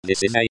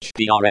This is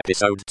HPR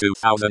episode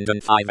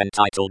 2005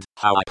 entitled,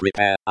 How I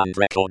Prepare and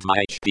Record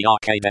My HPR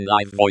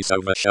Kdenlive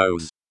Voiceover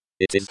Shows.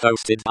 It is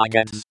hosted by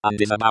Geds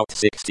and is about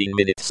 16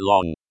 minutes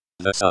long.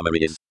 The summary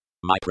is,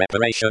 my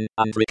preparation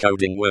and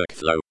recording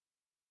workflow.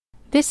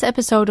 This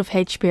episode of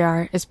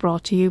HPR is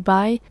brought to you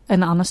by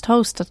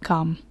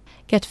anhonesthost.com.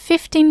 Get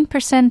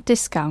 15%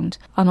 discount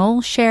on all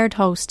shared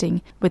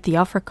hosting with the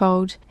offer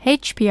code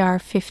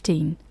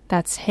HPR15.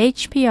 That's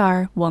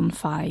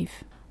HPR15.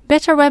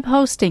 Better web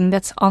hosting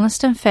that's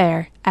honest and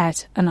fair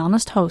at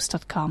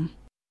anhonesthost.com.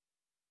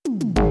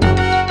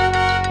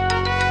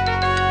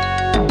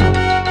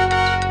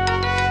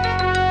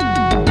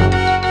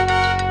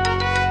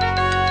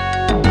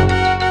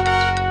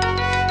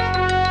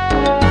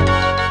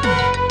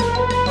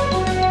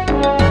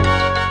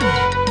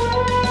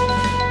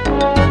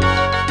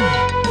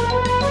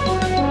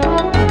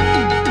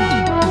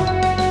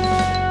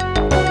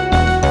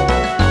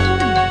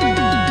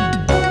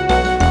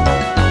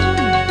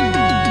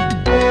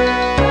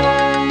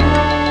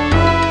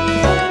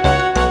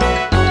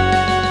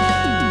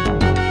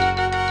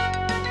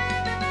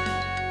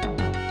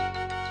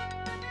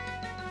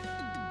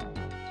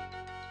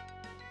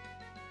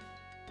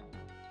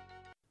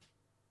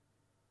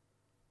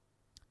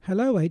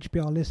 Hello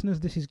HPR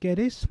listeners, this is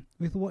Geddes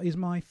with what is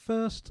my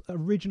first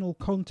original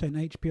content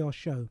HPR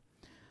show.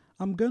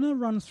 I'm going to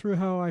run through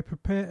how I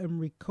prepare and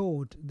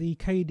record the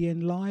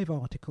Kdenlive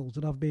articles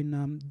that I've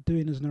been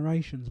doing as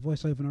narrations,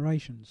 voiceover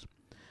narrations.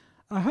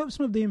 I hope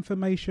some of the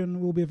information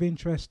will be of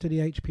interest to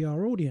the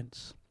HPR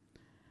audience.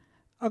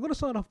 I've got to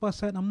start off by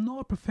saying I'm not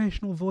a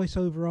professional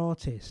voiceover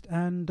artist,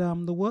 and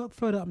the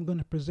workflow that I'm going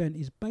to present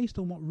is based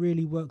on what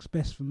really works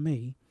best for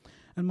me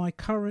and my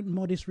current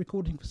modest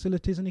recording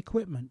facilities and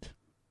equipment.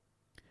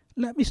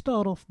 Let me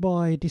start off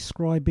by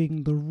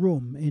describing the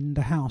room in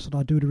the house that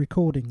I do the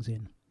recordings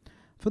in.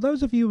 For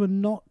those of you who are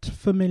not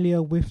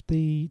familiar with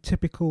the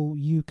typical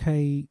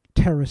UK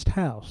terraced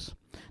house,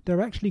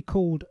 they're actually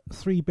called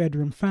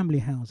 3-bedroom family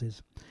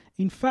houses.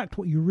 In fact,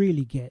 what you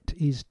really get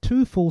is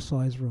 2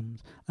 full-size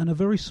rooms and a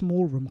very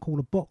small room called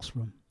a box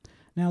room.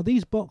 Now,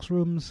 these box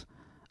rooms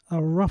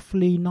are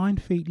roughly 9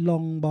 feet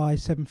long by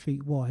 7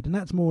 feet wide, and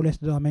that's more or less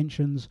the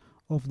dimensions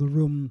of the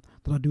room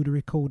that I do the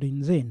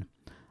recordings in.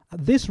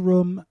 This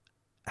room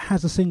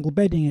has a single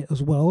bed in it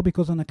as well,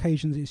 because on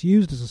occasions it's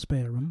used as a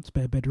spare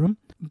bedroom,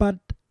 but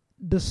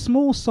the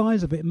small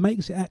size of it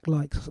makes it act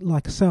like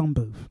a sound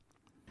booth.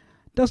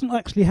 Doesn't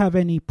actually have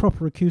any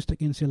proper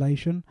acoustic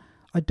insulation.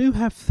 I do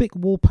have thick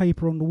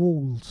wallpaper on the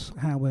walls,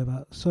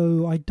 however,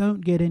 so I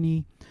don't get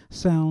any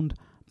sound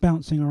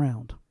bouncing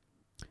around.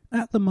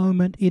 At the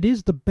moment, it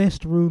is the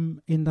best room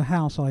in the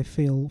house, I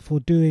feel, for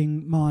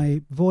doing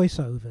my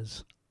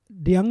voiceovers.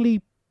 The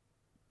only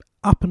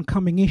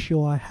up-and-coming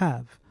issue I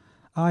have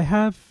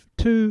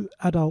 2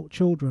 adult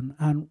children,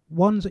 and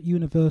one's at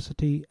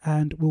university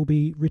and will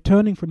be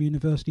returning from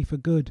university for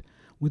good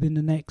within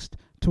the next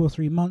 2 or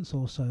 3 months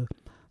or so.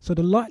 So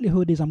the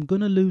likelihood is I'm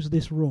going to lose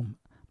this room,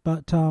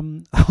 but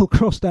I'll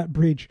cross that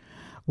bridge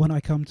when I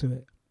come to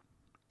it.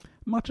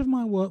 Much of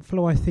my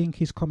workflow, I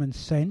think, is common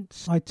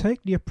sense. I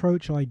take the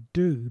approach I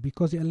do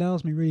because it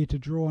allows me really to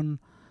draw on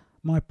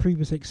my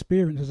previous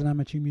experience as an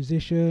amateur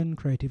musician,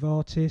 creative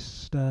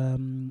artist.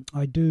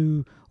 I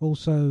do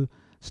also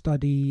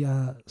study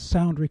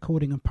sound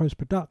recording and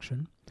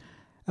post-production,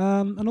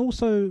 and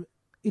also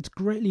it's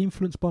greatly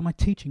influenced by my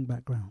teaching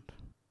background.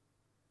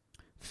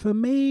 For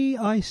me,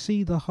 I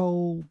see the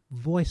whole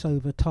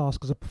voiceover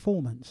task as a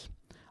performance,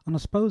 and I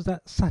suppose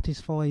that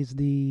satisfies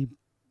the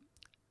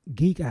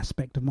geek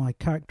aspect of my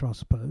character, I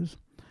suppose.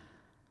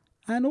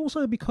 And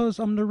also because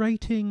I'm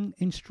narrating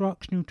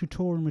instructional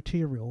tutorial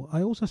material,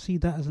 I also see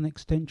that as an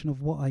extension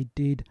of what I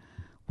did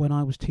when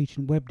I was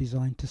teaching web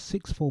design to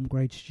 6th form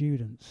grade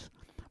students.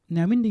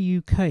 Now, in the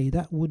UK,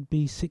 that would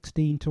be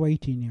 16 to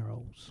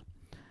 18-year-olds.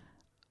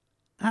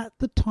 At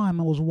the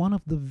time, I was one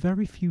of the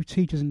very few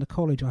teachers in the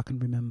college I can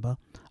remember,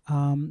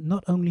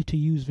 not only to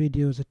use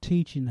video as a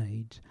teaching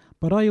aid,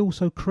 but I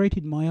also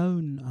created my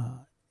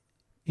own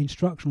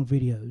instructional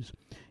videos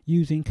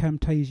using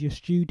Camtasia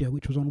Studio,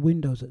 which was on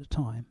Windows at the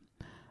time.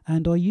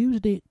 And I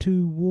used it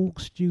to walk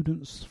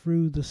students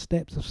through the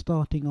steps of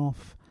starting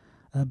off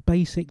a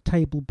basic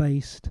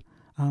table-based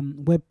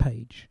web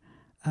page.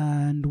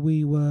 And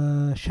we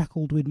were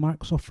shackled with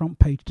Microsoft Front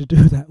Page to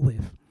do that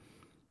with.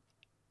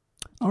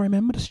 I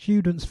remember the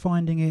students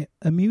finding it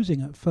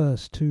amusing at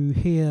first to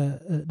hear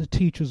the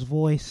teacher's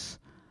voice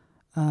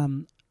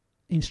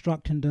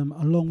instructing them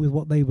along with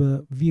what they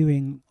were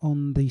viewing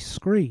on the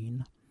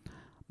screen.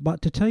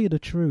 But to tell you the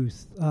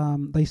truth,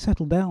 they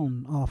settled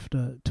down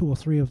after 2 or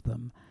 3 of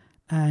them,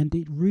 and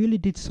it really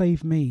did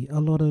save me a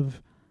lot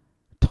of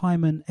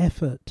time and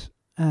effort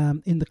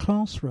in the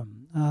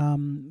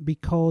classroom,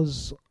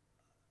 because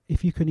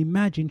if you can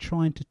imagine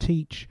trying to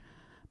teach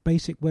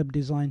basic web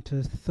design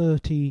to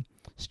 30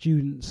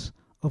 students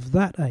of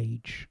that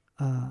age,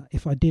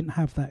 if I didn't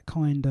have that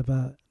kind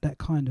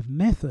of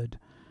method,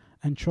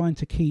 and trying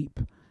to keep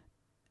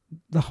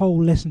the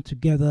whole lesson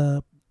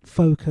together,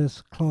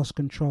 focus, class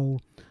control,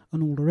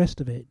 and all the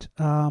rest of it.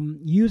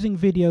 Using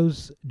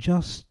videos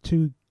just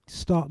to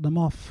start them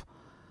off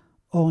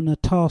on a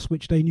task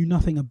which they knew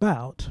nothing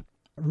about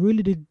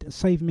really did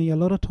save me a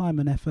lot of time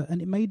and effort,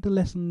 and it made the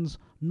lessons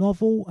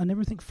novel and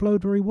everything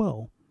flowed very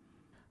well.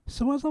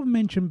 So as I've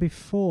mentioned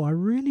before, I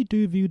really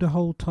do view the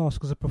whole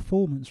task as a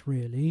performance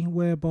really,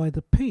 whereby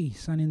the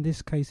piece, and in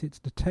this case it's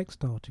the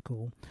text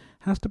article,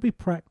 has to be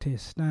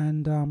practiced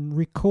and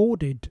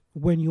recorded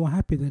when you're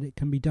happy that it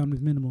can be done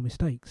with minimal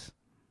mistakes.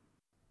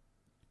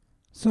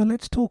 So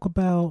let's talk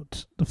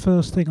about the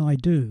first thing I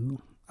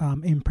do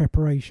in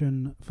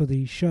preparation for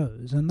these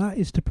shows, and that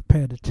is to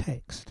prepare the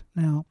text.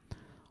 Now,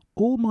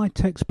 all my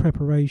text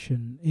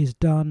preparation is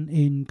done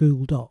in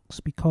Google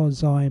Docs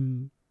because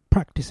I'm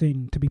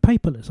practicing to be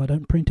paperless. I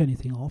don't print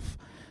anything off.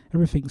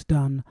 Everything's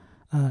done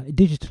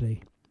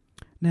digitally.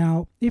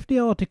 Now, if the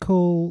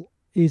article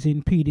is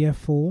in PDF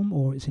form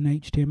or it's in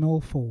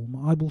HTML form,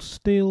 I will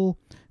still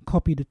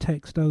copy the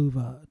text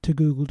over to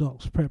Google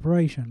Docs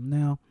preparation.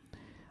 Now,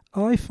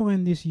 I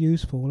find this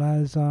useful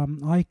as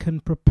I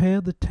can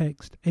prepare the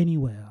text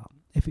anywhere.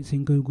 If it's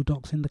in Google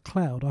Docs in the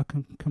cloud, I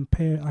can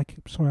prepare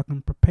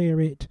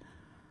it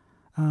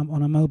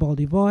on a mobile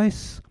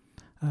device,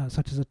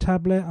 such as a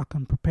tablet. I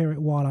can prepare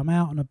it while I'm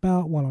out and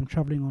about, while I'm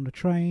travelling on the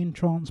train,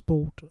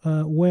 transport,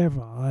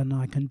 wherever, and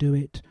I can do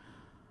it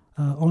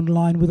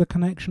online with a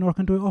connection, or I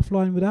can do it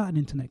offline without an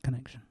internet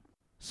connection.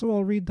 So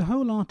I'll read the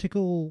whole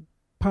article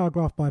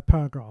paragraph by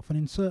paragraph and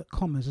insert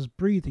commas as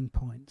breathing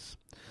points.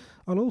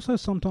 I'll also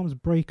sometimes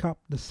break up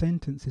the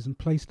sentences and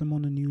place them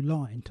on a new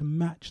line to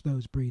match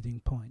those breathing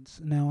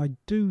points. Now I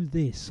do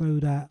this so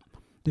that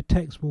the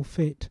text will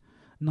fit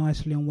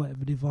nicely on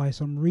whatever device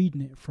I'm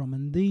reading it from,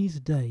 and these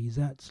days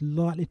that's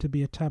likely to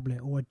be a tablet,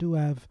 or I do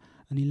have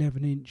an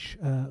 11-inch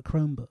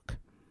Chromebook.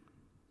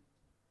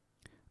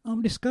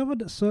 I've discovered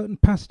that certain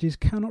passages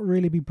cannot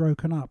really be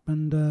broken up,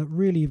 and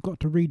really you've got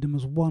to read them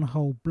as one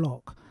whole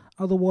block.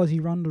 Otherwise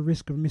you run the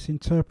risk of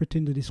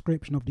misinterpreting the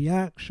description of the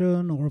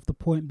action or of the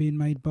point being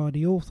made by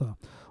the author,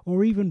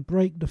 or even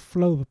break the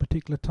flow of a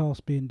particular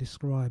task being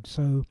described.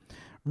 So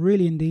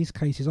really in these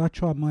cases I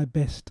try my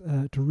best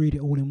to read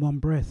it all in one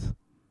breath.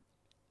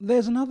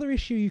 There's another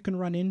issue you can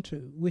run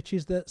into, which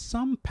is that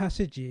some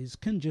passages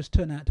can just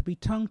turn out to be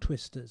tongue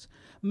twisters.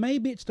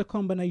 Maybe it's the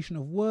combination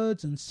of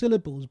words and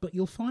syllables, but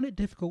you'll find it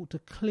difficult to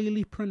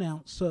clearly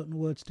pronounce certain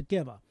words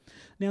together.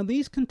 Now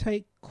these can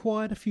take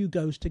quite a few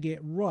goes to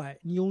get right,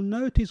 and you'll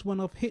notice when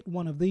I've hit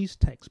one of these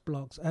text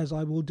blocks as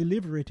I will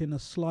deliver it in a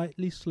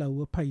slightly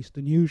slower pace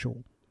than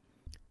usual.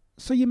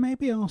 So you may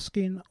be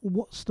asking,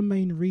 what's the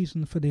main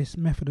reason for this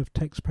method of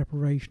text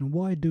preparation, and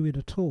why do it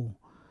at all?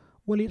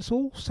 Well, it's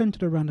all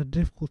centred around the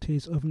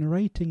difficulties of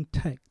narrating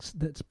text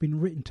that's been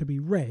written to be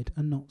read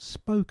and not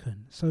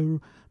spoken, so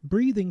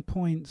breathing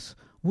points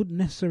wouldn't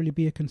necessarily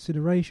be a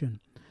consideration.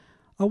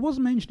 I was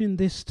mentioning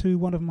this to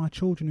one of my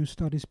children who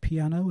studies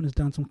piano and has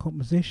done some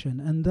composition,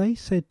 and they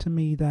said to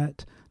me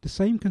that the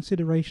same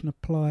consideration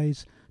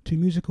applies to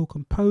musical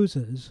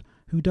composers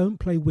who don't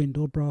play wind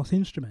or brass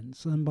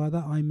instruments, and by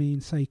that I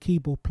mean, say,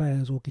 keyboard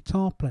players or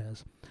guitar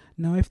players.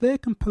 Now, if they're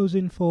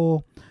composing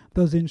for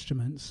those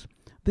instruments,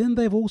 then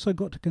they've also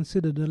got to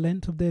consider the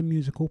length of their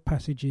musical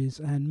passages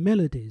and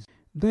melodies.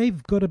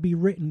 They've got to be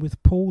written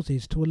with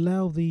pauses to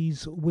allow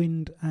these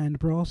wind and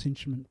brass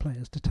instrument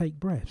players to take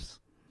breaths.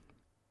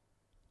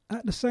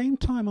 At the same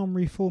time I'm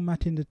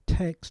reformatting the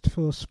text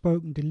for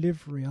spoken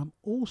delivery, I'm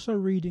also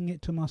reading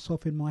it to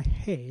myself in my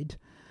head,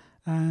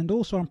 and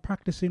also I'm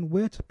practicing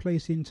where to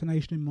place the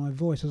intonation in my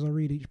voice as I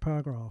read each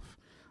paragraph.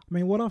 I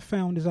mean, what I've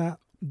found is that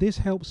this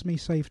helps me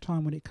save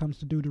time when it comes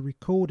to do the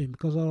recording,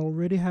 because I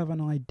already have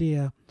an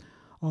idea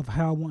of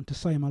how I want to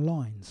say my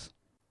lines.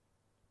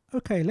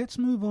 Okay, let's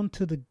move on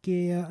to the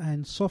gear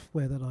and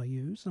software that I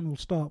use, and we'll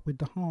start with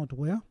the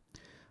hardware.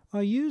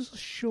 I use a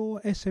Shure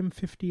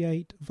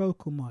SM58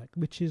 vocal mic,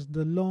 which is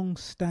the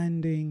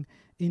long-standing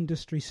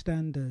industry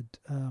standard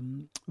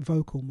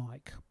vocal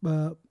mic.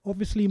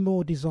 Obviously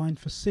more designed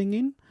for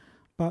singing,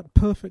 but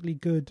perfectly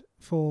good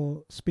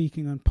for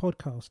speaking and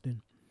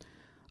podcasting.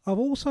 I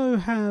also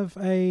have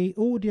a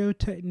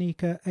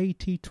Audio-Technica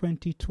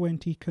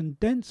AT2020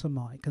 condenser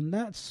mic, and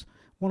that's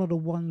one of the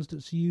ones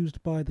that's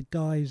used by the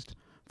guys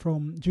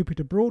from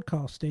Jupiter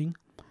Broadcasting.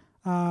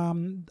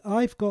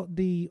 I've got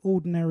the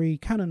ordinary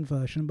Canon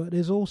version, but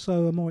there's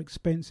also a more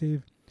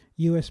expensive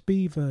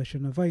USB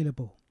version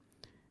available.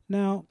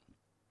 Now,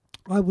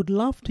 I would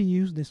love to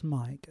use this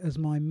mic as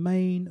my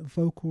main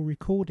vocal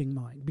recording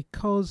mic,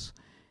 because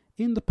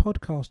in the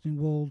podcasting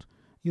world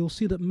you'll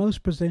see that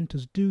most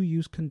presenters do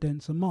use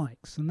condenser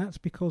mics, and that's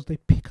because they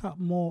pick up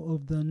more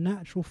of the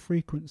natural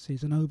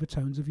frequencies and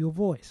overtones of your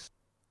voice.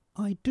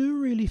 I do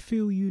really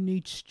feel you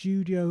need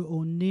studio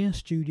or near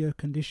studio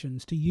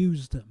conditions to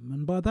use them,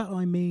 and by that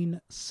I mean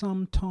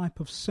some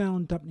type of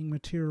sound dampening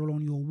material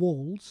on your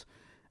walls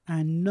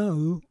and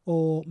no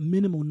or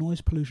minimal noise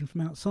pollution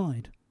from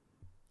outside.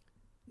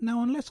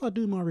 Now, unless I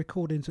do my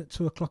recordings at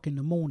 2 o'clock in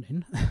the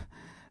morning,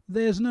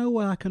 There's no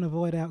way I can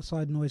avoid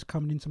outside noise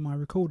coming into my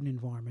recording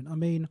environment. I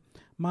mean,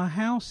 my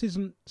house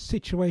isn't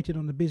situated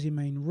on a busy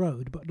main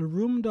road, but the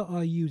room that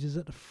I use is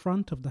at the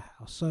front of the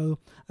house, so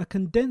a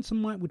condenser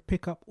mic would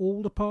pick up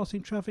all the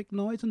passing traffic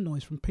noise and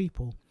noise from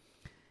people.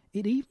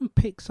 It even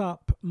picks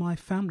up my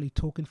family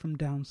talking from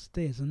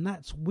downstairs, and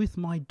that's with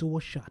my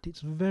door shut.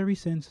 It's very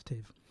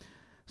sensitive.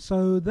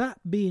 So that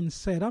being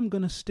said, I'm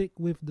going to stick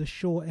with the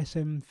Shure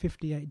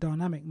SM58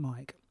 dynamic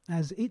mic,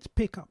 as its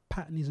pickup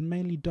pattern is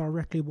mainly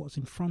directly what's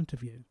in front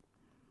of you.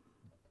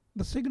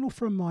 The signal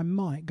from my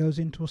mic goes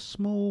into a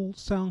small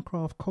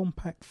Soundcraft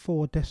Compact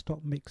 4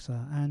 desktop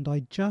mixer, and I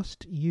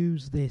just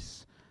use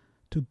this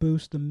to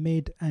boost the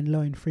mid and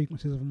low end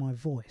frequencies of my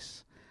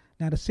voice.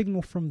 Now the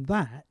signal from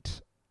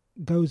that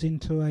goes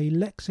into a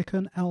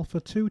Lexicon Alpha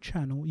 2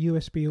 channel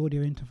USB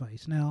audio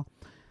interface. Now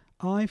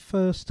I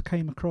first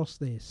came across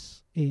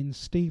this in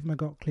Steve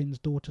McLaughlin's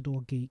Door to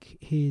Door Geek,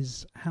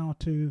 his how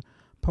to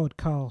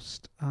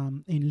podcast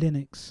in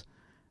Linux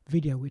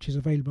video, which is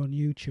available on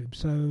YouTube.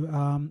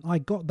 So I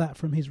got that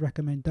from his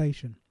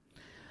recommendation.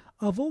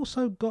 I've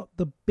also got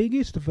the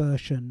biggest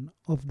version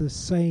of the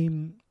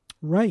same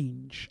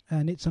range,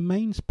 and it's a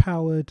mains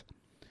powered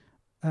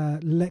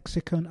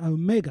Lexicon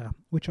Omega,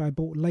 which I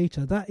bought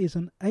later. That is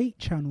an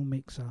 8-channel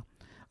mixer.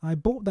 I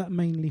bought that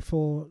mainly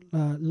for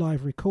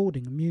live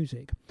recording and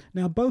music.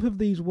 Now both of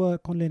these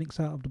work on Linux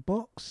out of the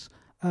box.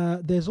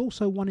 There's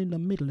also one in the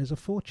middle. There's a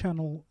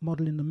 4-channel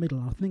model in the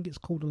middle. I think it's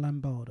called a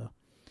Lambada.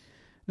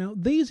 Now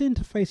these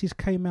interfaces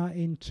came out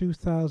in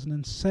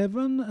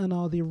 2007 and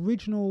are the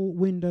original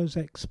Windows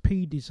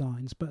XP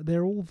designs, but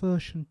they're all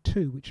version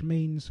 2, which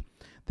means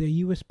they're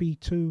USB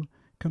 2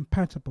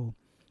 compatible.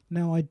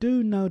 Now I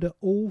do know that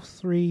all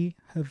 3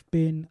 have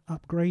been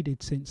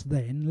upgraded since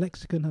then.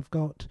 Lexicon have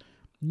got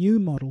new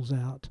models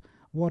out.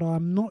 What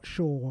I'm not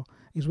sure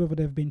is whether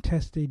they've been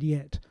tested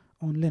yet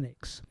on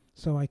Linux,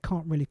 so I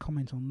can't really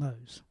comment on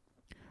those.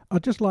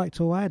 I'd just like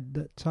to add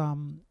that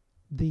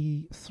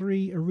the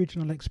 3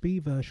 original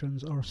XP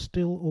versions are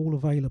still all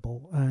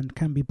available and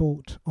can be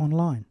bought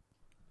online.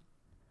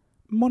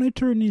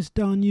 Monitoring is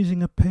done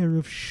using a pair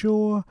of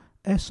Shure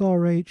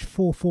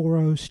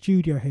SRH440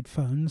 studio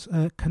headphones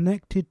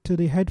connected to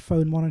the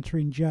headphone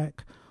monitoring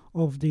jack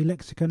of the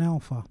Lexicon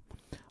Alpha.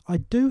 I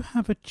do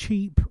have a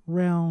cheap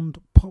round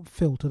pop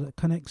filter that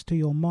connects to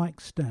your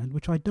mic stand,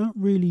 which I don't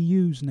really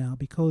use now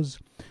because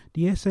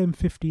the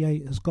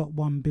SM58 has got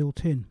one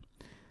built in.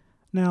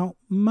 Now,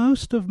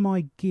 most of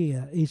my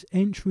gear is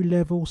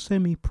entry-level,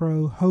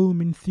 semi-pro,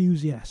 home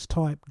enthusiast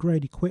type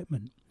grade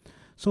equipment.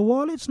 So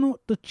while it's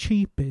not the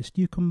cheapest,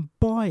 you can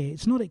buy it.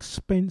 It's not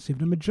expensive.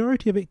 The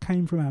majority of it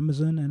came from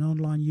Amazon and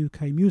online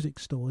UK music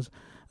stores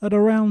at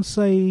around,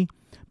 say,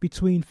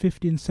 between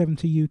 50 and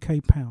 70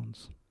 UK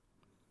pounds.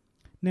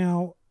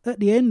 Now, at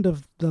the end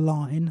of the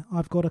line,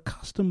 I've got a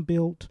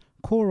custom-built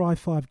Core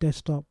i5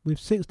 desktop with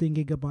 16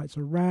 gigabytes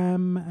of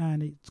RAM,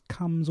 and it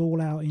comes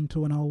all out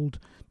into an old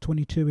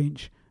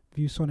 22-inch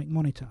ViewSonic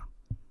monitor.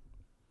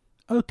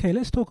 Okay,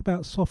 let's talk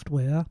about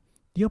software.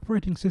 The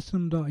operating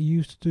system that I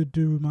used to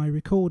do my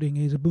recording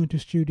is Ubuntu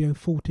Studio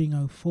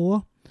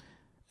 14.04,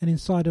 and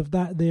inside of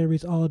that there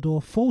is Ardor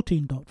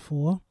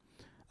 14.4.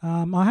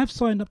 I have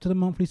signed up to the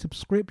monthly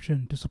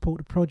subscription to support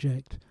the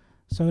project,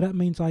 so that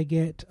means I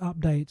get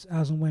updates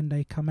as and when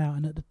they come out,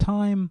 and at the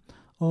time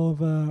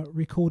of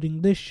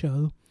recording this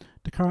show,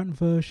 the current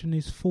version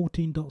is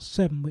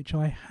 14.7, which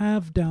I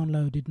have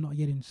downloaded, not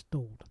yet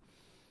installed.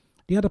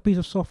 The other piece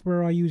of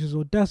software I use is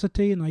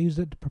Audacity, and I use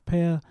it to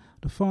prepare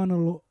the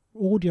final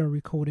audio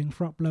recording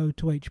for upload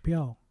to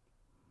HPR.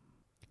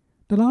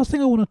 The last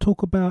thing I want to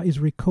talk about is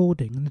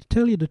recording, and to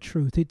tell you the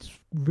truth, it's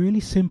really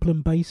simple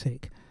and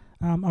basic.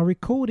 I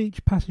record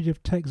each passage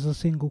of text as a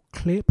single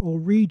clip, or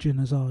region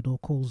as Ardor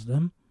calls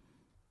them.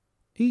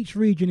 Each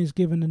region is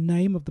given a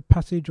name of the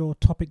passage or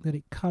topic that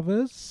it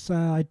covers.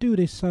 I do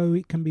this so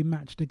it can be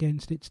matched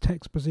against its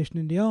text position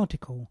in the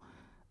article.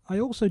 I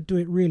also do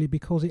it really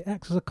because it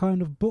acts as a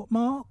kind of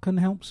bookmark and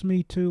helps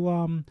me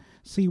to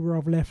see where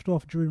I've left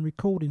off during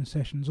recording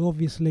sessions.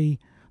 Obviously,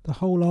 the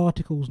whole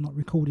article is not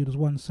recorded as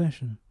one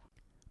session.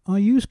 I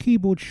use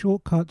keyboard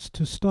shortcuts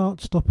to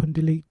start, stop and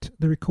delete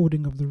the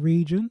recording of the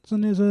regions,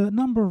 and there's a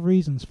number of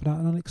reasons for that,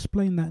 and I'll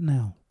explain that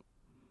now.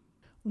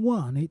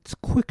 1, it's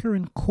quicker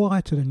and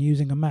quieter than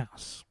using a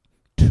mouse.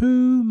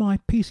 2, my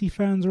PC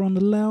fans are on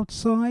the loud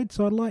side,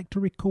 so I like to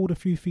record a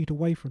few feet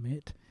away from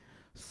it.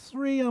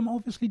 3, I'm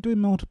obviously doing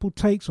multiple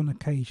takes on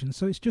occasion,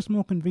 so it's just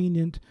more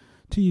convenient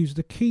to use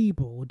the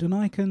keyboard, and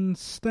I can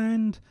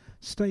stand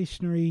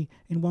stationary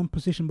in one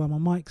position by my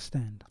mic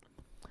stand.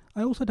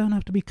 I also don't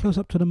have to be close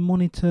up to the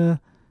monitor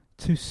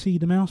to see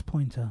the mouse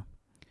pointer.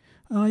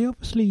 I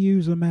obviously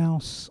use a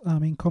mouse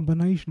in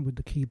combination with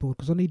the keyboard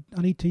because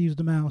I need to use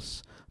the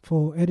mouse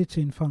for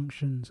editing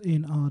functions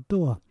in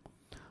Ardor.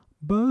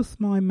 Both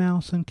my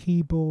mouse and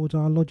keyboard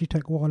are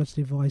Logitech wireless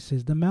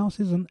devices. The mouse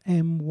is an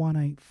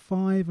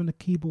M185 and the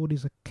keyboard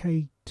is a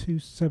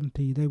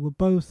K270. They were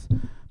both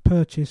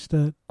purchased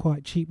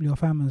quite cheaply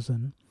off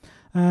Amazon.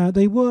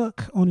 They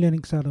work on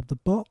Linux out of the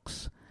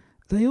box.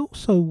 They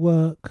also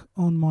work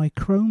on my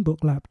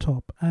Chromebook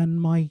laptop and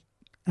my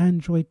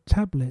Android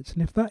tablets,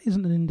 and if that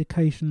isn't an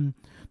indication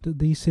that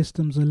these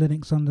systems are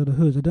Linux under the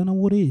hood, I don't know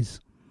what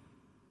is.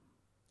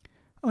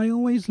 I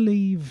always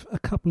leave a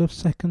couple of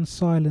seconds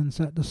silence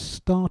at the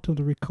start of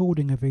the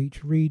recording of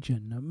each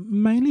region,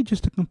 mainly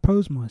just to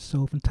compose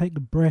myself and take a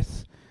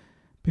breath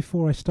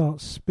before I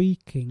start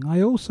speaking.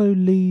 I also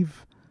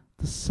leave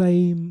the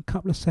same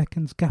couple of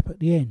seconds gap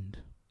at the end.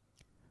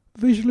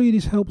 Visually,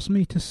 this helps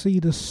me to see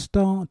the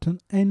start and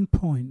end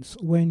points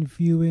when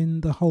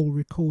viewing the whole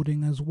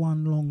recording as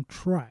one long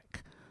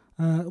track.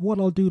 What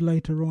I'll do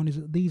later on is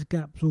that these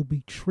gaps will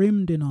be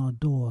trimmed in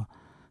Ardour,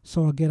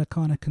 so I get a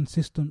kind of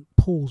consistent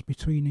pause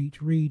between each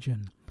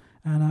region.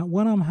 And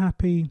when I'm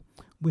happy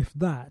with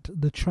that,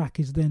 the track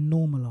is then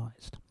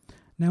normalized.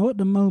 Now at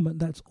the moment,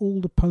 that's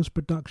all the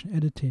post-production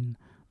editing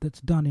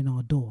that's done in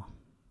Ardour.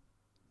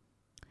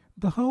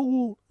 The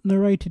whole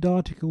narrated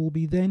article will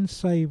be then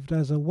saved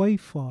as a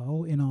WAV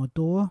file in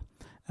Ardour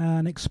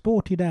and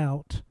exported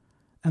out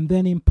and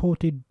then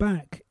imported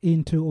back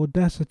into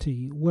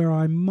Audacity, where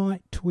I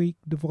might tweak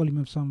the volume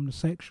of some of the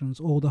sections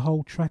or the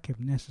whole track if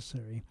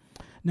necessary.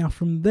 Now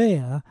from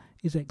there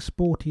is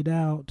exported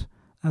out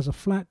as a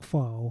FLAC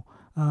file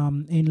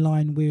in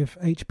line with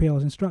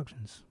HPR's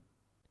instructions.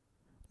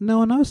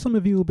 Now I know some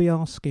of you will be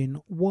asking,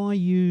 why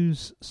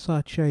use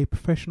such a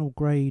professional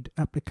grade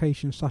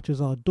application such as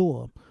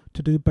Ardour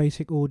to do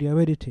basic audio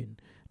editing?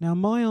 Now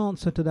my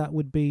answer to that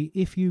would be,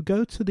 if you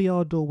go to the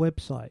Ardour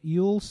website,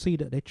 you'll see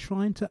that they're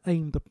trying to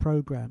aim the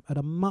program at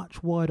a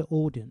much wider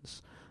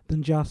audience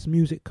than just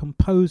music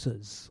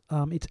composers.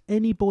 It's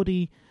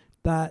anybody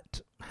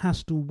that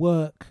has to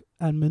work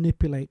and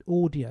manipulate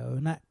audio,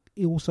 and that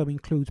also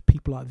includes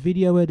people like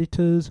video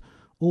editors,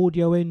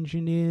 audio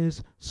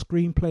engineers,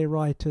 screenplay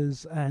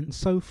writers, and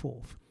so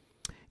forth.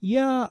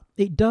 Yeah,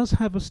 it does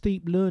have a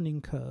steep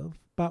learning curve,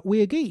 but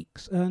we're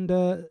geeks, and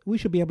we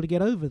should be able to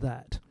get over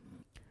that.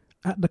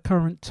 At the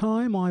current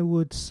time, I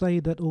would say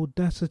that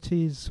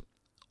Audacity's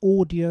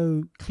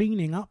audio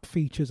cleaning up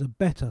features are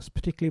better,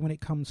 particularly when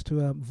it comes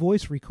to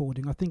voice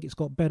recording. I think it's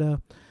got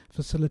better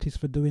facilities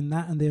for doing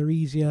that, and they're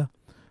easier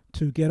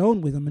to get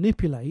on with and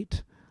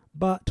manipulate.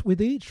 But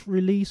with each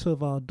release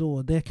of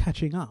Ardour, they're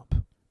catching up.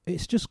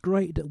 It's just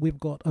great that we've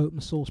got open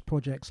source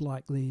projects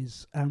like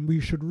these, and we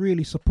should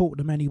really support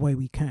them any way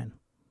we can.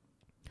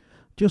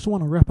 Just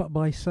want to wrap up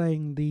by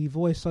saying the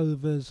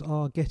voiceovers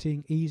are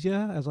getting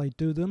easier as I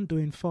do them,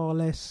 doing far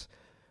less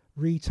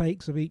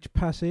retakes of each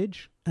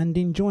passage and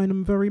enjoying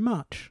them very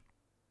much.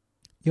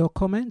 Your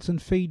comments and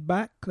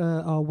feedback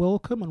are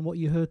welcome on what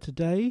you heard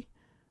today.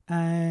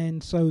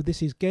 And so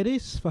this is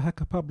Geddes for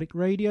Hacker Public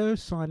Radio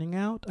signing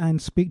out,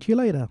 and speak to you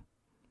later.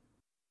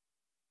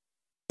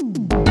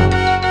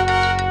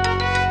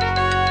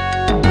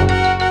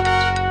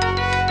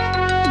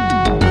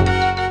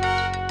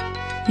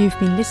 You've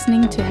been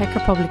listening to Hacker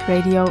Public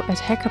Radio at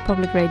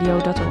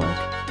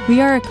hackerpublicradio.org. We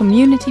are a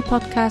community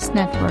podcast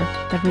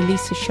network that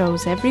releases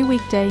shows every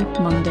weekday,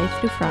 Monday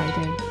through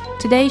Friday.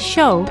 Today's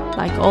show,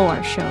 like all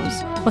our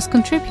shows, was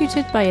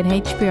contributed by an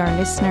HPR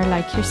listener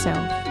like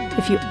yourself.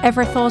 If you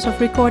ever thought of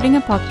recording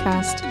a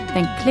podcast,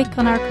 then click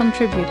on our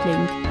contribute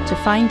link to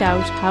find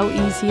out how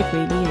easy it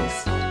really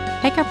is.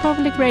 Hacker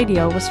Public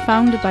Radio was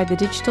founded by the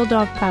Digital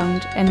Dog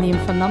Pound and the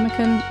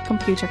Infonomicon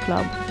Computer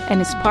Club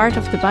and is part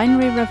of the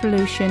binary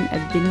revolution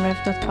at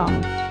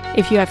binrev.com.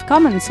 If you have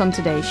comments on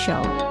today's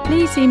show,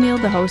 please email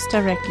the host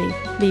directly,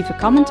 leave a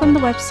comment on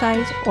the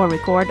website, or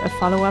record a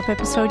follow-up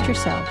episode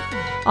yourself.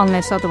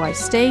 Unless otherwise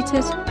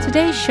stated,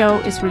 today's show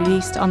is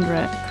released under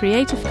a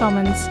Creative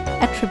Commons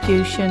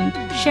Attribution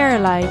Share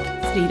Alike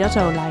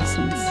 3.0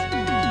 license.